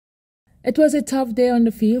It was a tough day on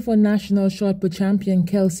the field for national shot put champion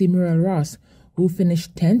Kelsey Murrell-Ross, who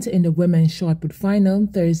finished 10th in the women's shot put final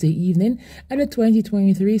Thursday evening at the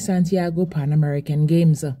 2023 Santiago Pan American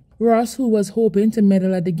Games. Ross, who was hoping to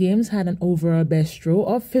medal at the Games, had an overall best throw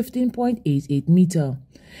of 15.88 meters.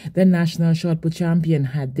 The national shot put champion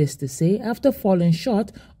had this to say after falling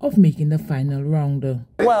short of making the final round.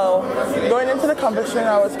 Well, going into the competition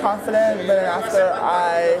I was confident, but then after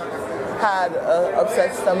I had an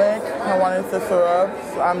upset stomach, I wanted to throw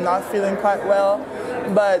up. So I'm not feeling quite well,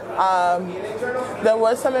 but there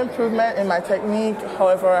was some improvement in my technique.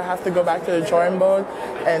 However, I have to go back to the drawing board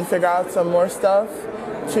and figure out some more stuff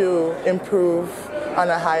to improve on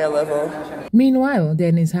a higher level. Meanwhile,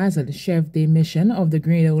 Dennis Hazard, chef de mission of the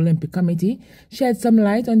Grenadian Olympic Committee, shed some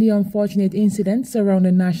light on the unfortunate incident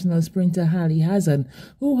surrounding national sprinter Hallie Hazard,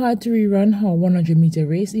 who had to rerun her 100-meter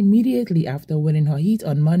race immediately after winning her heat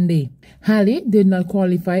on Monday. Hallie did not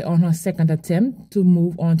qualify on her second attempt to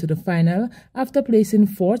move on to the final after placing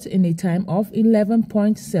fourth in a time of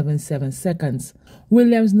 11.77 seconds.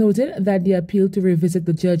 Williams noted that the appeal to revisit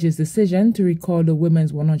the judge's decision to recall the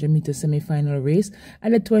women's 100-meter semi-final race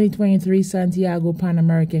at the 2023 Santiago Pan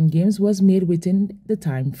American Games was made within the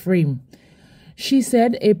time frame. She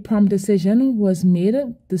said a prompt decision was made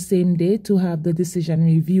the same day to have the decision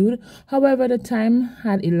reviewed. However, the time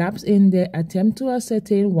had elapsed in their attempt to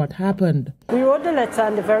ascertain what happened. We wrote the letter,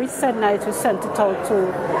 and the very same night we sent it out to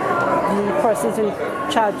the persons in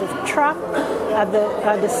charge of track at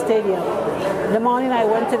the stadium. In the morning I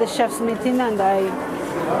went to the chef's meeting and I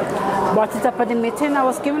brought it up at the meeting. I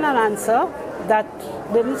was given an answer that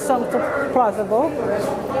didn't sound too plausible.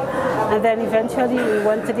 And then eventually we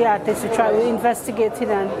went to the athletes we investigated,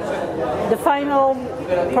 and the final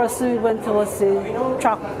person we went to was the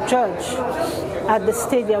track judge at the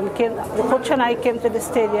stadium. The coach and I came to the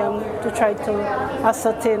stadium to try to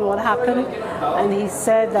ascertain what happened, and he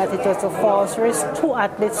said that it was a false race. Two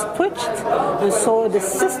athletes twitched, and so the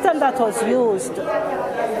system that was used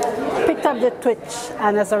picked up the twitch,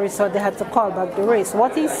 and as a result they had to call back the race.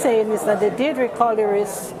 What he's saying is that they did recall the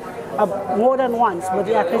race more than once, but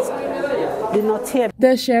the athletes did not hear.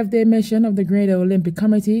 The chef de mission of the Grenadian Olympic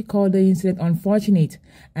Committee called the incident unfortunate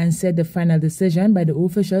and said the final decision by the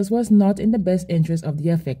officials was not in the best interest of the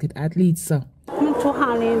affected athletes. To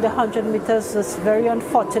Hallie in the 100 meters was very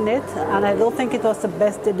unfortunate, and I don't think it was the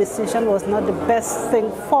best. The decision was not the best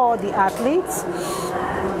thing for the athletes.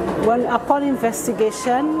 When upon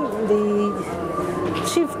investigation, the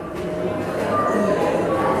chief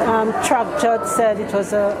track judge said it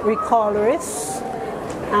was a recall race,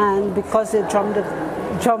 and because they drummed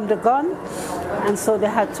the gun, and so they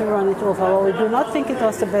had to run it over. Well, we do not think it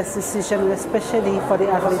was the best decision, especially for the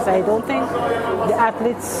athletes. I don't think the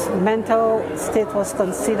athletes' mental state was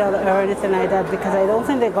considered or anything like that, because I don't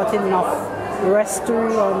think they got enough rest to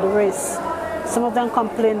run the race. Some of them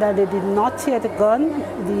complained that they did not hear the gun.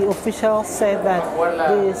 The official said that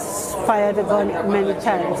they fired the gun many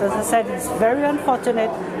times. As I said, it's very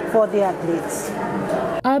unfortunate for the athletes.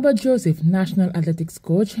 Albert Joseph, national athletics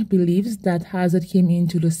coach, believes that Hazard came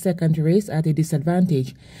into the second race at a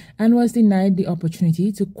disadvantage and was denied the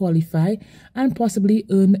opportunity to qualify and possibly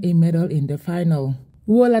earn a medal in the final.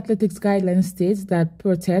 World Athletics Guidelines states that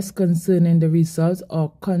protests concerning the results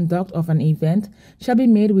or conduct of an event shall be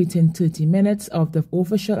made within 30 minutes of the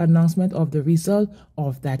official announcement of the result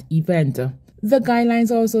of that event. The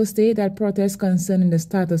guidelines also state that protests concerning the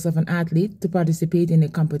status of an athlete to participate in a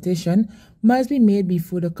competition must be made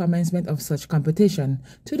before the commencement of such competition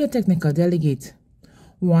to the technical delegate.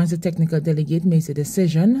 Once the technical delegate makes a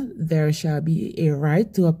decision, there shall be a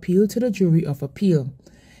right to appeal to the jury of appeal.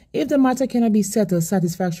 If the matter cannot be settled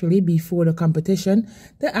satisfactorily before the competition,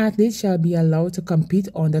 the athlete shall be allowed to compete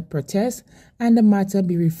on the protest and the matter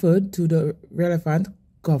be referred to the relevant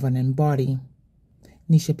governing body.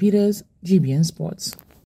 Nisha Peters, GBN Sports.